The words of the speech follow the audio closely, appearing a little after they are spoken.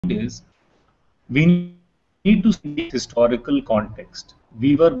point is, we need to see the historical context.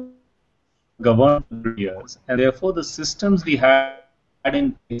 We were governed for years, and therefore the systems we had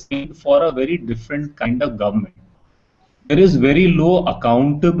in place made for a very different kind of government. There is very low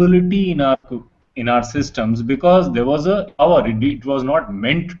accountability in our systems because there was a power. It was not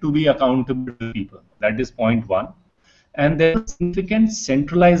meant to be accountable to people. That is point one. And there was significant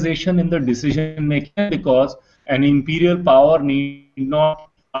centralization in the decision making because an imperial power need not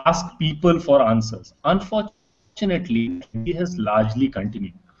ask people for answers. Unfortunately, it has largely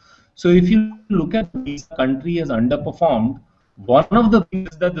continued. So if you look at this country has underperformed, one of the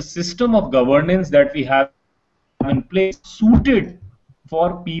things that the system of governance that we have in place suited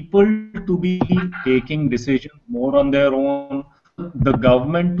for people to be taking decisions more on their own, the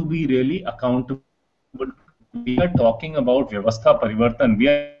government to be really accountable. We are talking about Vyavastha Parivartan. We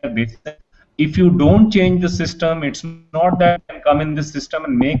are basically, if you don't change the system, it's not that you can come in this system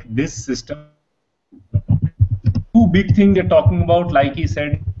and make this system. Two big things they're talking about, like he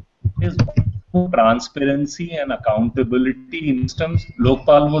said, is transparency and accountability in systems.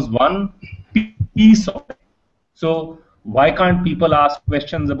 Lokpal was one piece of it. So why can't people ask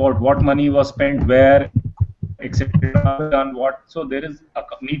questions about what money was spent, where, etc., and what? So there is a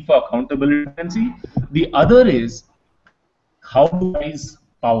need for accountability. The other is how to raise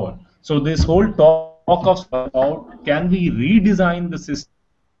power. So this whole talk of about can we redesign the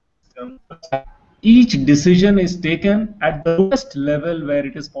system? Each decision is taken at the lowest level where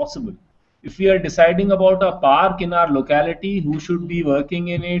it is possible. If we are deciding about a park in our locality, who should be working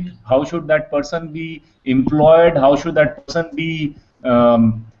in it, how should that person be employed, how should that person be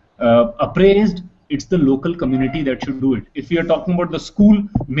appraised, it's the local community that should do it. If we are talking about the school,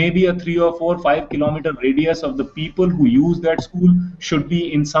 maybe a 3 or 4 5 kilometer radius of the people who use that school should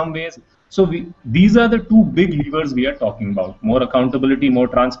be in some ways. So these are the two big levers we are talking about: more accountability, more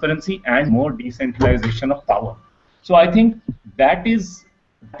transparency, and more decentralization of power. So I think that is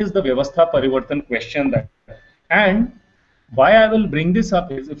the Vyavastha Parivartan question. And why I will bring this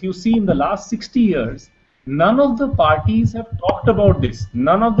up is, if you see in the last 60 years, none of the parties have talked about this.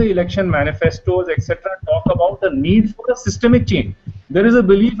 None of the election manifestos, etc., talk about the need for a systemic change. There is a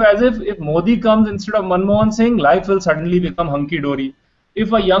belief as if Modi comes instead of Manmohan Singh, life will suddenly become hunky-dory.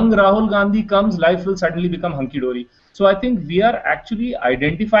 If a young Rahul Gandhi comes, life will suddenly become hunky-dory. So I think we are actually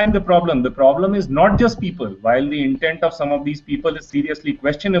identifying the problem. The problem is not just people. While the intent of some of these people is seriously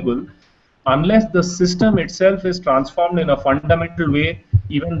questionable, unless the system itself is transformed in a fundamental way,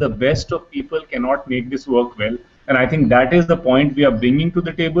 even the best of people cannot make this work well. And I think that is the point we are bringing to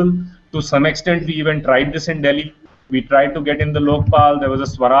the table. To some extent, we even tried this in Delhi. We tried to get in the Lokpal. There was a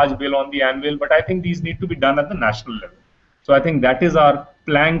Swaraj bill on the anvil, but I think these need to be done at the national level. So I think that is our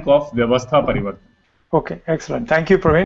plank of Vyavastha Parivartan. Okay, excellent. Thank you, Praveen.